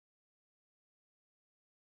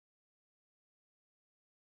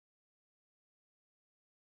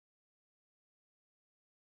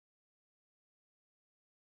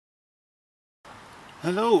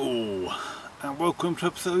Hello and welcome to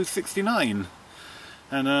episode 69,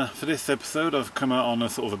 and for this episode I've come out on a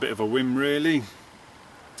sort of a bit of a whim really.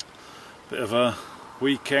 Bit of a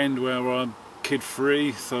weekend where I'm kid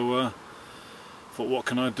free, so thought what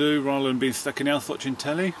can I do rather than being stuck in the house watching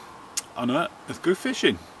telly? I know it, let's go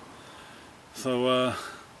fishing. So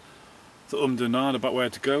ummed and ahed about where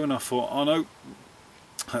to go, and I thought, oh no,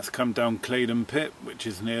 let's come down Claydon Pit, which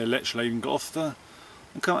is near Lechlade in Gloucester,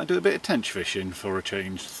 and come out and do a bit of tench fishing for a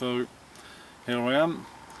change. So here I am,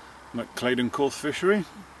 I'm at Claydon Coarse Fishery,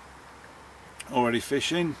 already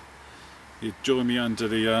fishing. You join me under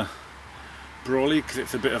the brolly because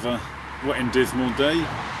it's a bit of a wet and dismal day,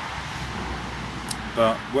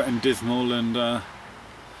 but wet and dismal, and the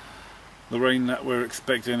rain that we're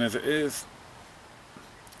expecting as it is,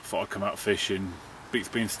 thought I'd come out fishing. Beats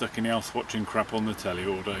being stuck in the house watching crap on the telly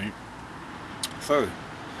all day. So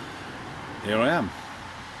here I am,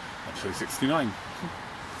 episode 69.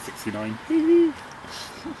 69.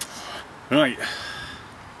 Right,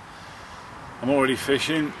 I'm already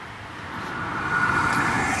fishing.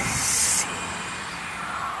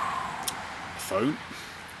 Phone.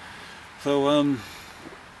 So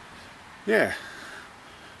yeah,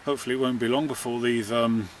 hopefully it won't be long before these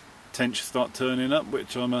tench start turning up,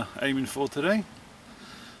 which I'm aiming for today.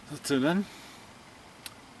 So till then,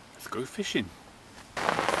 let's go fishing.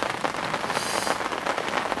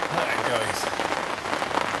 Right guys,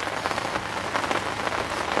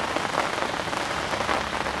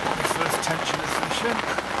 my first tench in the fishing.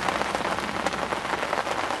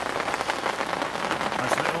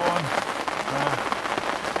 Nice little one.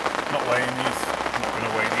 Not weighing these, not going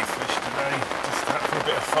to weigh these fish today, just that for a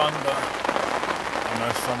bit of fun, but I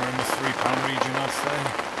know somewhere in the £3 region I'd say.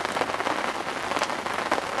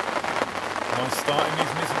 Nice start in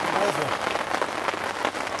these miserable weather.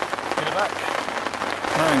 Get it back.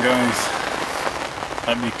 Right guys,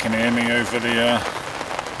 hope you can hear me over the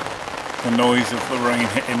noise of the rain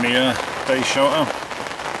hitting the day shelter.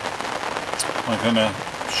 I'm going to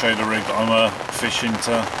show the rig that I'm fishing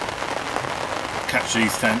to catch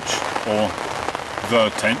these tench, or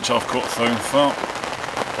the tench I've caught so far.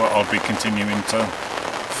 Well, I'll be continuing to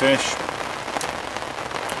fish.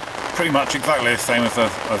 Pretty much exactly the same as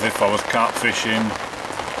if I was carp fishing,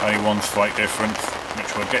 only one slight difference,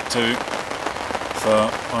 which we'll get to.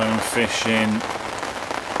 So I'm fishing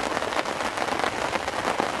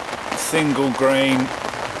a single grain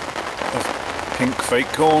of pink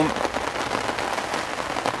fake corn,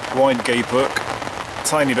 wide gape hook,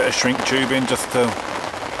 tiny bit of shrink tubing just to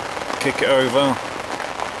kick it over,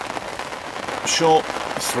 short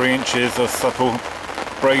 3 inches of supple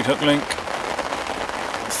braid hook link,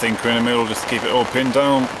 sinker in the middle just to keep it all pinned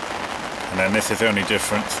down. And then this is the only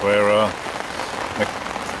difference where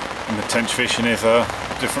the tench fishing is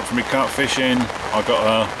different from my carp fishing. I've got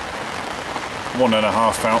a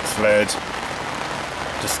 1.5 ounce lead,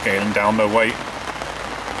 just scaling down the weight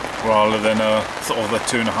rather than sort of the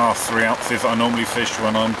 2.5, 3 ounces that I normally fish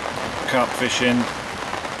when I'm carp fishing,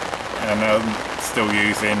 and still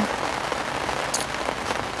using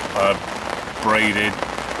braided,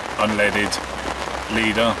 unleaded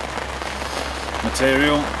leader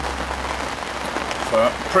material. So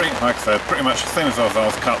like I said, pretty much the same as I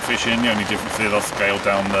was carp fishing. The only difference is I'll scale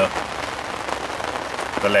down the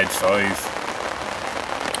lead size.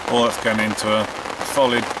 All that's going into a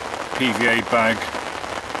solid PVA bag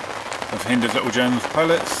of Hinder's Little Gems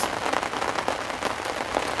pellets.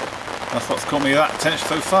 That's what's caught me that tench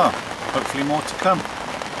so far. Hopefully more to come.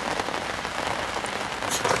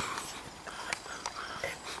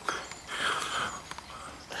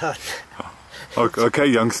 Okay,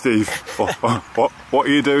 young Steve, what are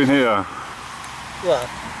you doing here? Well,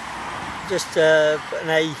 just putting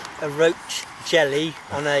a roach jelly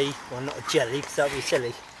on a, well, not a jelly because that would be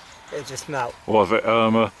silly, it'll just melt. What was it,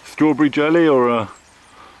 a strawberry jelly or a...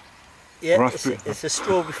 Yeah, it's a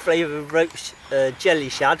strawberry flavoured roach jelly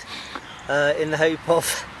shad in the hope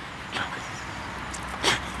of...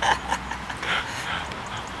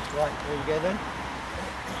 Right, there you go then.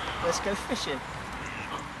 Let's go fishing.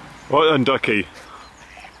 Right then, ducky.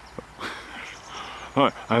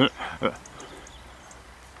 Right, here we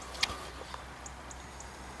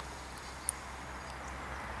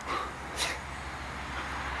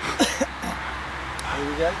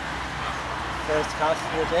go. First cast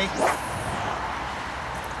of the day.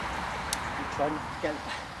 I'm trying to get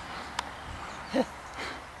it.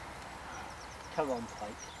 Come on,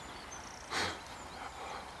 Pike.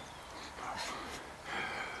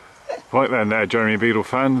 Right then, there, Jeremy Beadle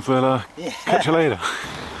fans, we'll catch you later.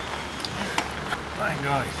 Right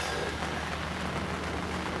guys,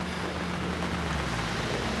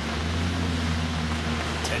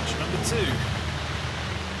 too.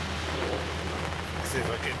 Let's see if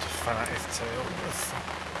I get to fan out his tail.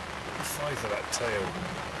 The size of that tail.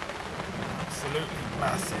 Absolutely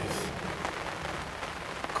massive.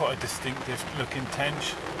 Quite a distinctive looking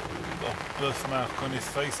tench. Got a birthmark on his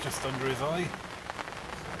face just under his eye.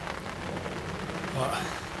 But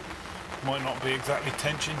might not be exactly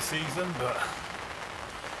tenching season, but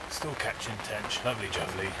still catching tench. Lovely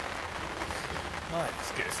jubbly. Right,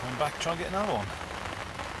 let's get this one back, try and get another one.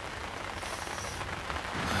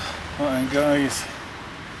 Right then guys,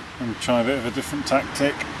 I'm going to try a bit of a different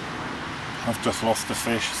tactic. I've just lost a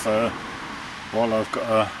fish, so while I've got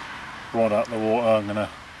a rod out the water, I'm going to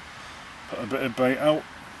put a bit of bait out.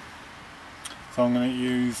 So I'm going to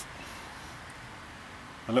use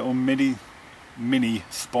a little mini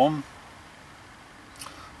spawn.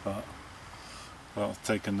 But I've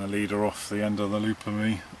taken the leader off the end of the loop of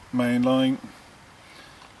my main line.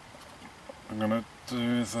 What I'm going to do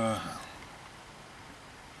is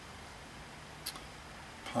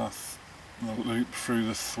pass the loop through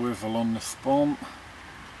the swivel on the spawn.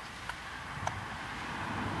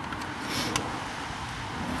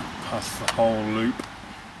 Pass the whole loop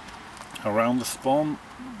around the spawn,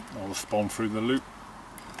 or the spawn through the loop.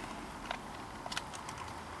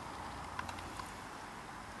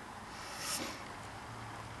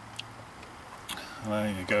 There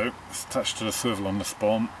you go, it's attached to the swivel on the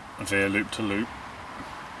spawn, via loop to loop.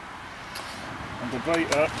 And the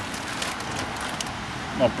bait up,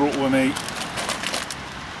 I brought with me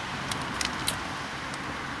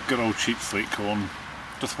good old cheap sweet corn,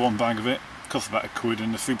 just one bag of it, cost about £1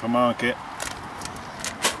 in the supermarket.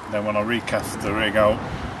 And then when I recast the rig out,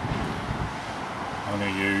 I'm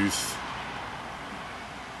going to use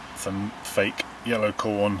some fake yellow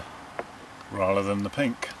corn rather than the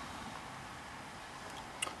pink.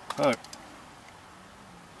 So,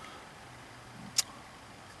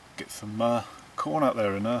 get some corn out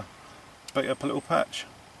there and bait up a little patch.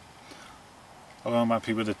 Well, I'm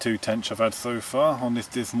happy with the 2 tench I've had so far on this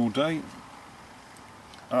dismal day.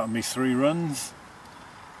 Out of me 3 runs.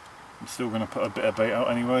 I'm still going to put a bit of bait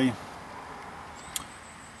out anyway.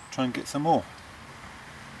 Try and get some more.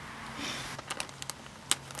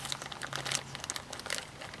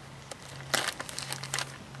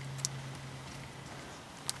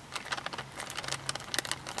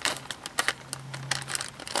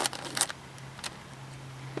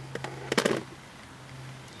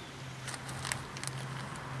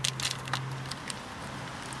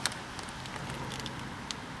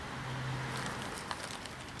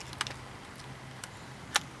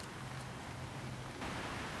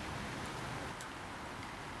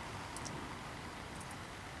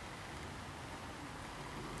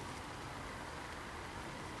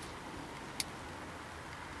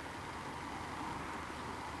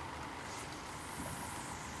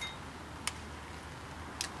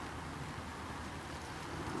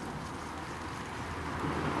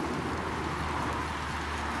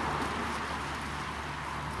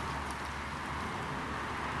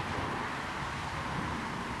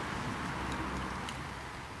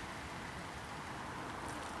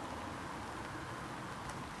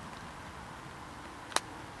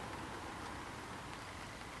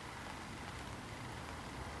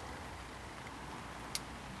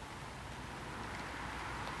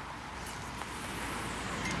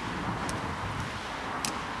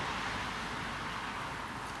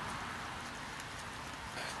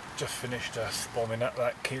 Just finished spawning up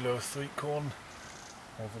that kilo of sweet corn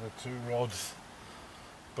over the 2 rods.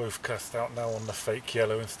 Both cast out now on the fake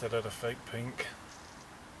yellow instead of the fake pink.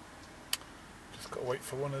 Just got to wait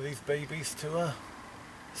for one of these babies to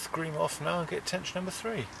scream off now and get tench number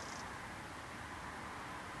 3.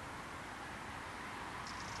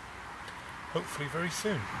 Hopefully very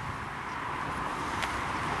soon.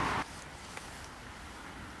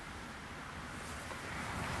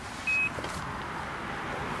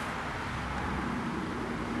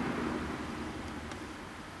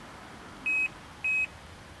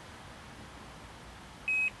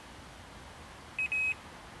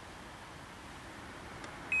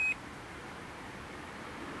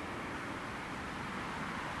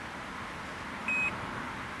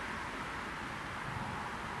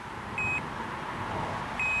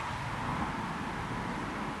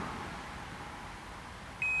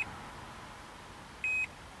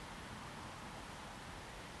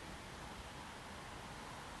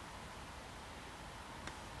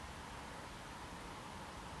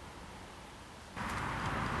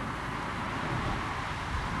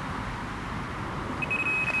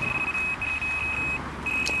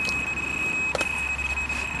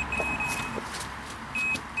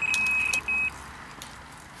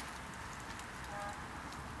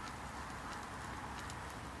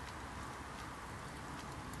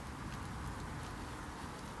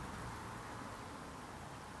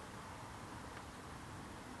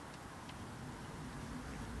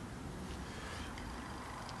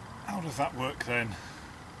 how does that work then?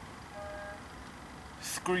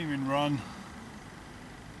 Screaming run,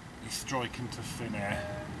 you strike into thin air.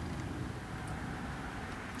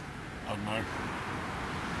 I don't know.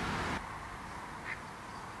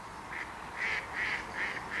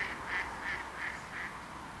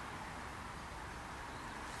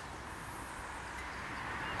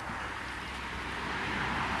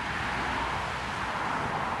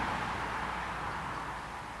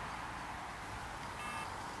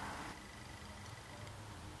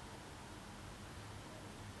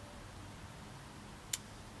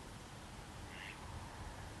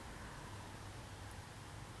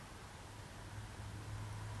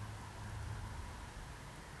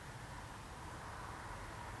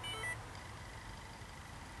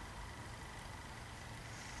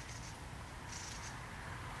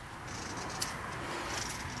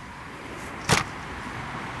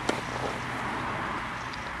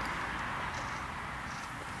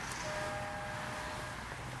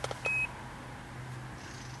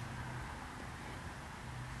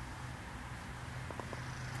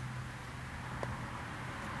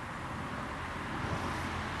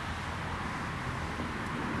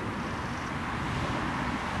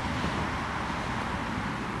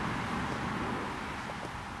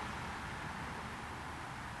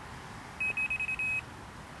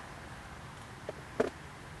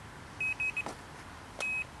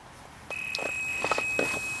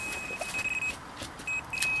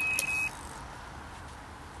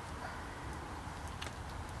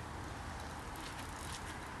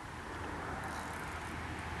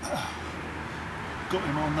 Got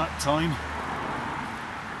him on that time.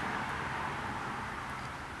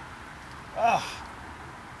 Ah,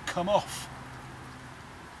 come off.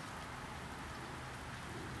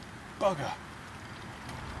 Bugger.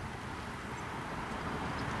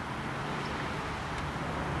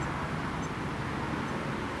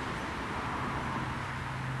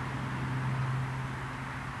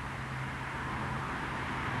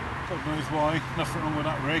 God knows why, nothing wrong with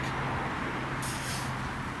that rig.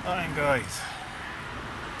 And guys,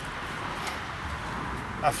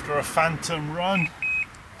 after a phantom run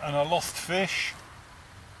and a lost fish,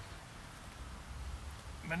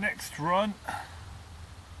 the next run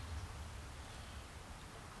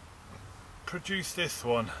produced this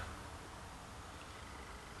one.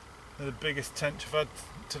 They're the biggest tench I've had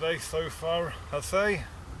today so far, I'd say.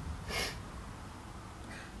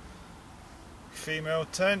 Female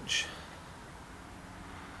tench,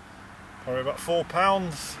 probably about 4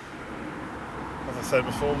 pounds. As I said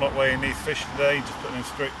before, I'm not weighing these fish today, just putting them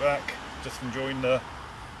straight back, just enjoying the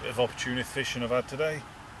bit of opportunist fishing I've had today.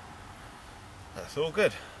 That's all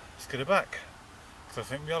good. Let's get it back, because I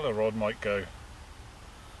think the other rod might go.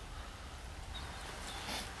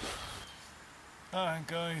 Alright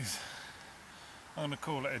guys, I'm going to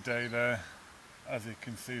call it a day there. As you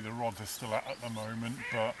can see, the rods are still out at the moment,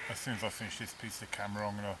 but as soon as I finish this piece of camera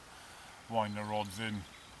I'm going to wind the rods in.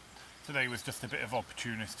 Today was just a bit of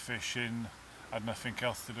opportunist fishing, had nothing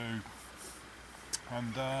else to do,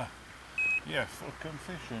 and yeah, sort of come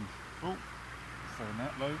fishing. Oh, throwing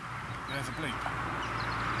that low, there's a bleep.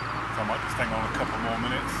 So I might just hang on a couple more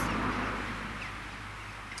minutes.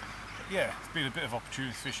 But yeah, it's been a bit of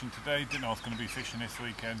opportunist fishing today. Didn't know I was going to be fishing this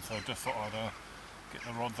weekend, so I just thought I'd get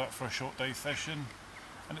the rods out for a short day session,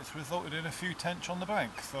 and it's resulted in a few tench on the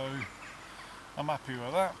bank, so I'm happy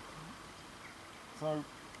with that. So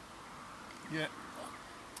yeah,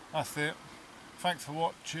 that's it. Thanks for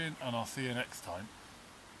watching, and I'll see you next time.